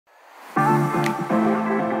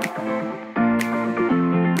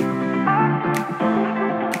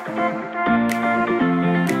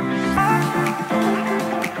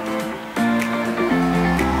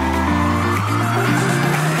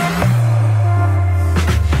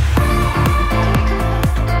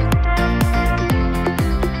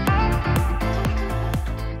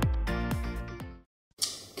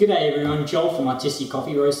G'day everyone, Joel from Artisti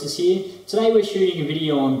Coffee Roasters here. Today we're shooting a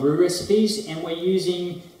video on brew recipes and we're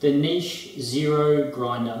using the Niche Zero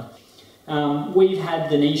grinder. We've had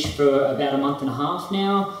the Niche for about a month and a half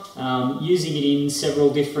now, using it in several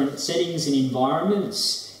different settings and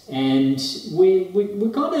environments, and we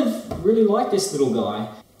kind of really like this little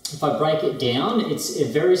guy. If I break it down, it's a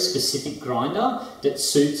very specific grinder that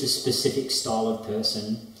suits a specific style of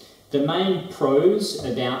person. The main pros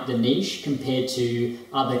about the Niche compared to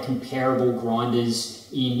other comparable grinders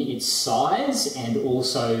in its size and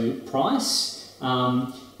also price,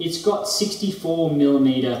 it's got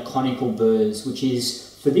 64mm conical burrs, which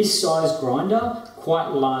is, for this size grinder,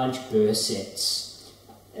 quite large burr sets.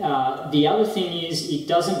 The other thing is it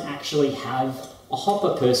doesn't actually have a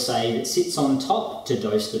hopper per se that sits on top to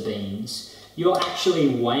dose the beans. You're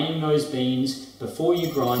actually weighing those beans before you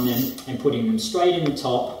grind them and putting them straight in the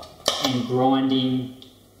top and grinding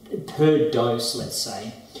per dose, let's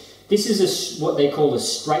say. This is what they call a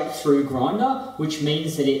straight through grinder, which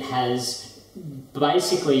means that it has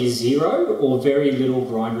basically zero or very little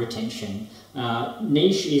grind retention.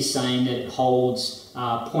 Niche is saying that it holds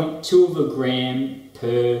 0.2 of a gram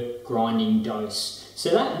per grinding dose. So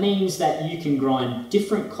that means that you can grind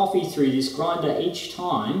different coffee through this grinder each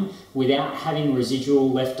time without having residual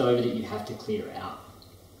left over that you have to clear out.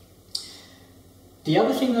 The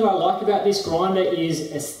other thing that I like about this grinder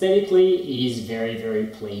is aesthetically it is very, very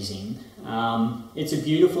pleasing. It's a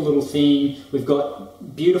beautiful little thing. We've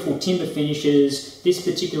got beautiful timber finishes. This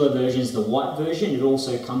particular version is the white version. It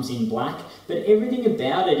also comes in black, but everything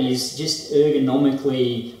about it is just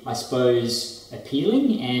ergonomically, I suppose,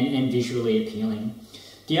 appealing and visually appealing.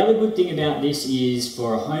 The other good thing about this is,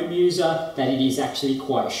 for a home user, that it is actually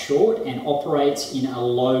quite short and operates in a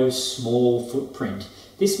low, small footprint.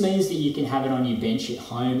 This means that you can have it on your bench at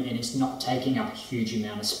home and it's not taking up a huge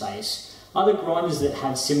amount of space. Other grinders that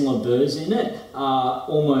have similar burrs in it are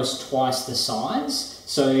almost twice the size,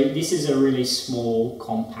 so this is a really small,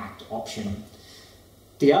 compact option.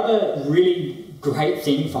 The other really great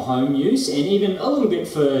thing for home use, and even a little bit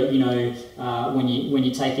for, you know, when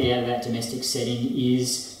you take it out of that domestic setting,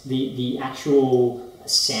 is the actual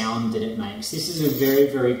sound that it makes. This is a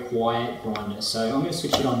very, very quiet grinder. So I'm going to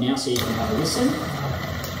switch it on now so you can have a listen.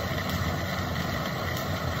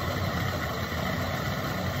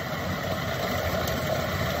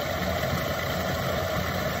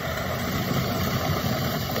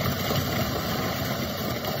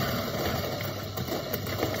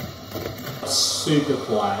 Super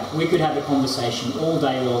quiet. We could have a conversation all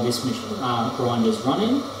day while this grinder's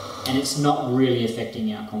running, and it's not really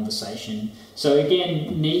affecting our conversation. So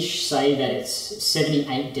again, Niche say that it's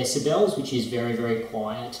 78 decibels, which is very, very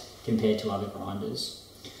quiet compared to other grinders.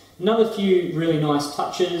 Another few really nice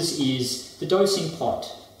touches is the dosing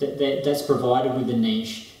pot that's provided with the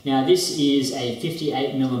Niche. Now this is a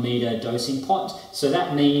 58mm dosing pot, so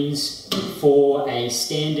that means for a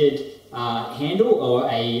standard handle or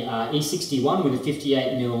a E61 with a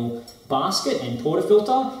 58mm basket and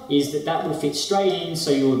portafilter, is that will fit straight in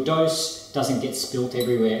so your dose doesn't get spilt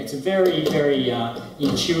everywhere. It's a very, very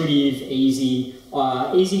intuitive, easy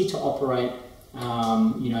to operate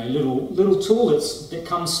you know, little tool that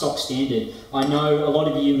comes stock standard. I know a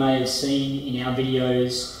lot of you may have seen in our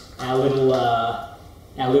videos our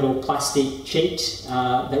little plastic cheat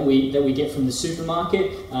that we get from the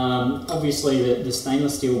supermarket. Obviously the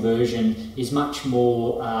stainless steel version is much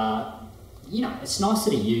more, you know, it's nicer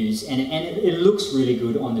to use, and it looks really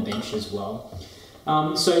good on the bench as well.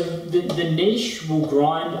 So the Niche will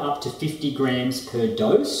grind up to 50 grams per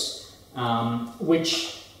dose,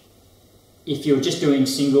 which, if you're just doing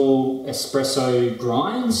single espresso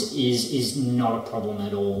grinds, is not a problem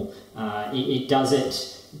at all. It does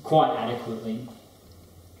it quite adequately.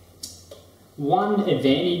 One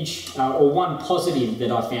advantage or one positive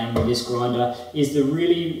that I found with this grinder is the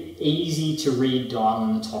really easy to read dial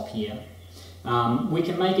on the top here. We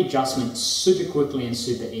can make adjustments super quickly and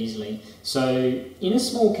super easily. So in a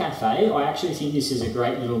small cafe, I actually think this is a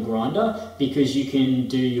great little grinder because you can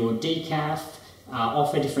do your decaf,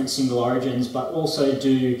 offer different single origins, but also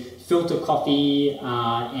do filter coffee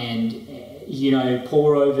and you know,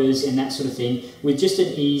 pour overs and that sort of thing with just an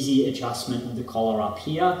easy adjustment of the collar up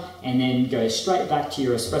here, and then go straight back to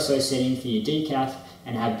your espresso setting for your decaf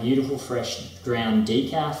and have beautiful fresh ground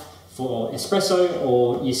decaf for espresso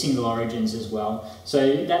or your single origins as well.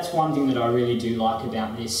 So that's one thing that I really do like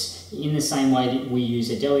about this. In the same way that we use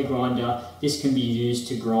a deli grinder, this can be used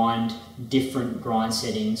to grind different grind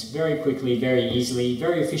settings very quickly, very easily,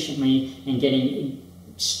 very efficiently, and getting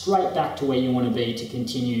straight back to where you want to be to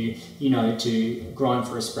continue, you know, to grind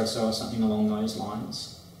for espresso or something along those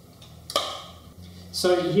lines. So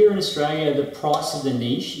here in Australia, the price of the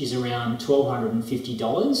niche is around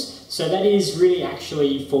 $1,250. So that is really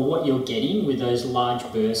actually for what you're getting with those large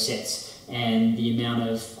burr sets and the amount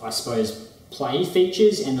of, I suppose, play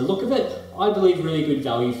features and the look of it. I believe really good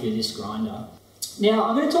value for this grinder. Now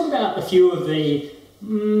I'm going to talk about a few of the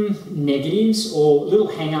negatives or little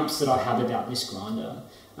hang-ups that I have about this grinder.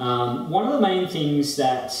 One of the main things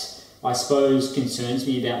that I suppose concerns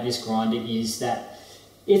me about this grinder is that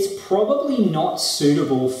it's probably not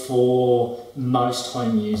suitable for most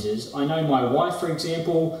home users. I know my wife, for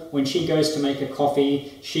example, when she goes to make a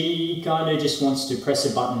coffee, she kind of just wants to press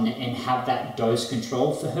a button and have that dose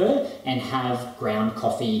control for her and have ground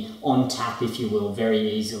coffee on tap, if you will,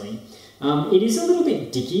 very easily. It is a little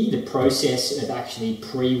bit dicky, the process of actually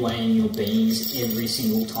pre-weighing your beans every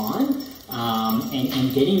single time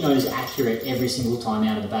and getting those accurate every single time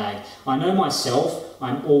out of the bag. I know myself,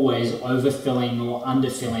 I'm always overfilling or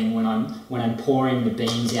underfilling when I'm pouring the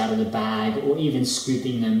beans out of the bag or even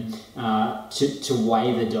scooping them to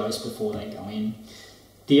weigh the dose before they go in.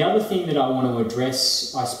 The other thing that I want to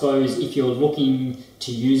address, I suppose, if you're looking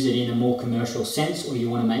to use it in a more commercial sense or you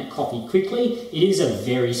want to make coffee quickly, it is a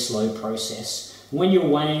very slow process. When you're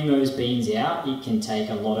weighing those beans out, it can take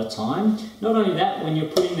a lot of time. Not only that, when you're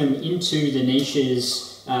putting them into the niche's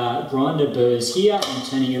grinder burrs here and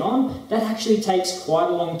turning it on, that actually takes quite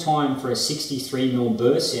a long time for a 63mm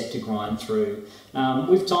burr set to grind through.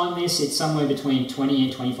 We've timed this, it's somewhere between 20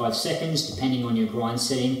 and 25 seconds, depending on your grind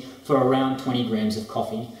setting, for around 20 grams of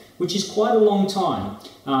coffee, which is quite a long time.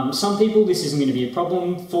 Some people this isn't going to be a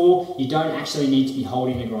problem for. You don't actually need to be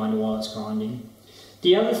holding the grinder while it's grinding.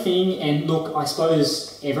 The other thing, and look, I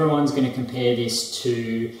suppose everyone's going to compare this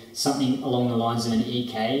to something along the lines of an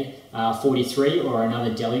EK 43 or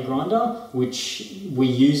another deli grinder, which we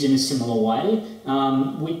use in a similar way.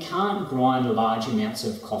 We can't grind large amounts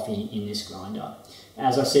of coffee in this grinder.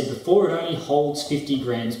 As I said before, it only holds 50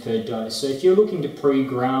 grams per dose. So if you're looking to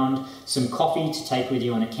pre-ground some coffee to take with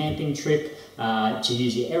you on a camping trip, to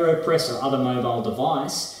use your AeroPress or other mobile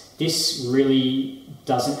device, this really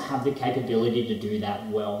doesn't have the capability to do that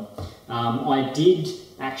well. I did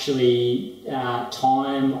actually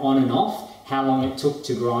time on and off how long it took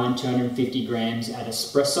to grind 250 grams at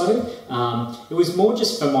espresso. It was more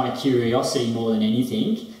just for my curiosity more than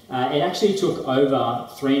anything. It actually took over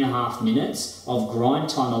 3.5 minutes of grind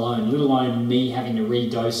time alone, let alone me having to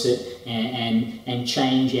redose it and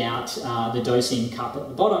change out the dosing cup at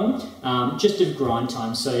the bottom, just of grind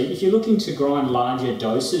time. So if you're looking to grind larger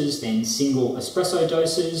doses than single espresso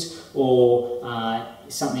doses or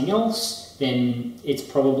something else, then it's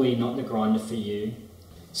probably not the grinder for you.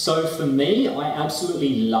 So for me, I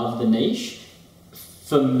absolutely love the niche.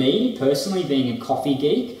 For me, personally, being a coffee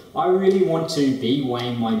geek, I really want to be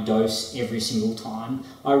weighing my dose every single time.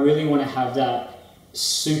 I really want to have that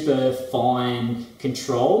super fine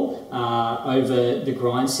control over the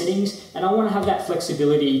grind settings, and I want to have that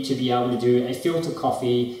flexibility to be able to do a filter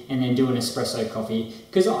coffee and then do an espresso coffee,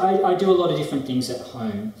 because I do a lot of different things at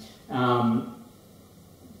home.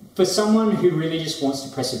 For someone who really just wants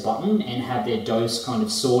to press a button and have their dose kind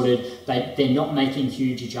of sorted, they're not making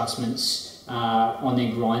huge adjustments on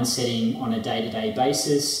their grind setting on a day-to-day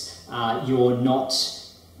basis, you're not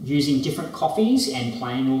using different coffees and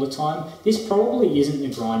playing all the time, this probably isn't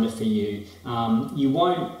the grinder for you. You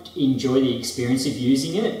won't enjoy the experience of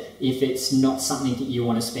using it if it's not something that you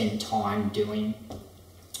want to spend time doing.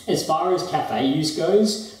 As far as cafe use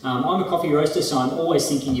goes, I'm a coffee roaster, so I'm always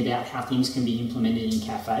thinking about how things can be implemented in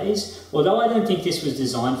cafes. Although I don't think this was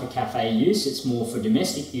designed for cafe use, it's more for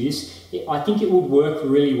domestic use, I think it would work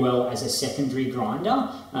really well as a secondary grinder,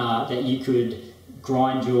 that you could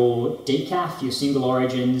grind your decaf, your single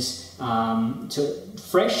origins,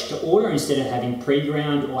 fresh to order instead of having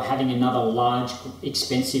pre-ground or having another large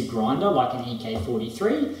expensive grinder like an EK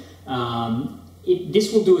 43.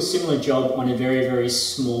 This will do a similar job on a very, very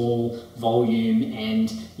small volume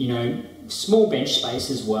and, you know, small bench space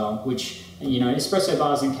as well, which, you know, espresso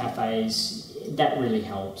bars and cafes, that really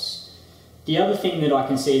helps. The other thing that I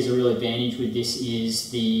can see as a real advantage with this is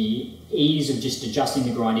the ease of just adjusting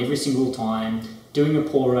the grind every single time, doing a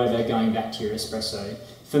pour over, going back to your espresso.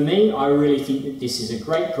 For me, I really think that this is a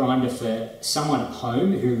great grinder for someone at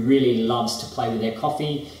home who really loves to play with their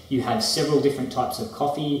coffee. You have several different types of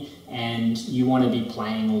coffee and you want to be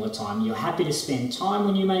playing all the time. You're happy to spend time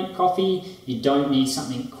when you make coffee. You don't need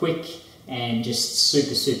something quick and just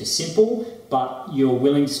super, super simple, but you're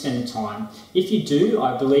willing to spend the time. If you do,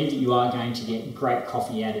 I believe that you are going to get great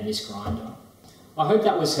coffee out of this grinder. I hope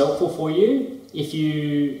that was helpful for you. If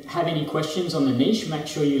you have any questions on the niche, make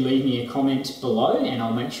sure you leave me a comment below and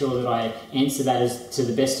I'll make sure that I answer that to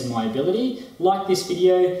the best of my ability. Like this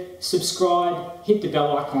video, subscribe, hit the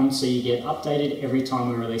bell icon so you get updated every time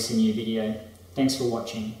we release a new video. Thanks for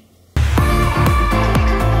watching.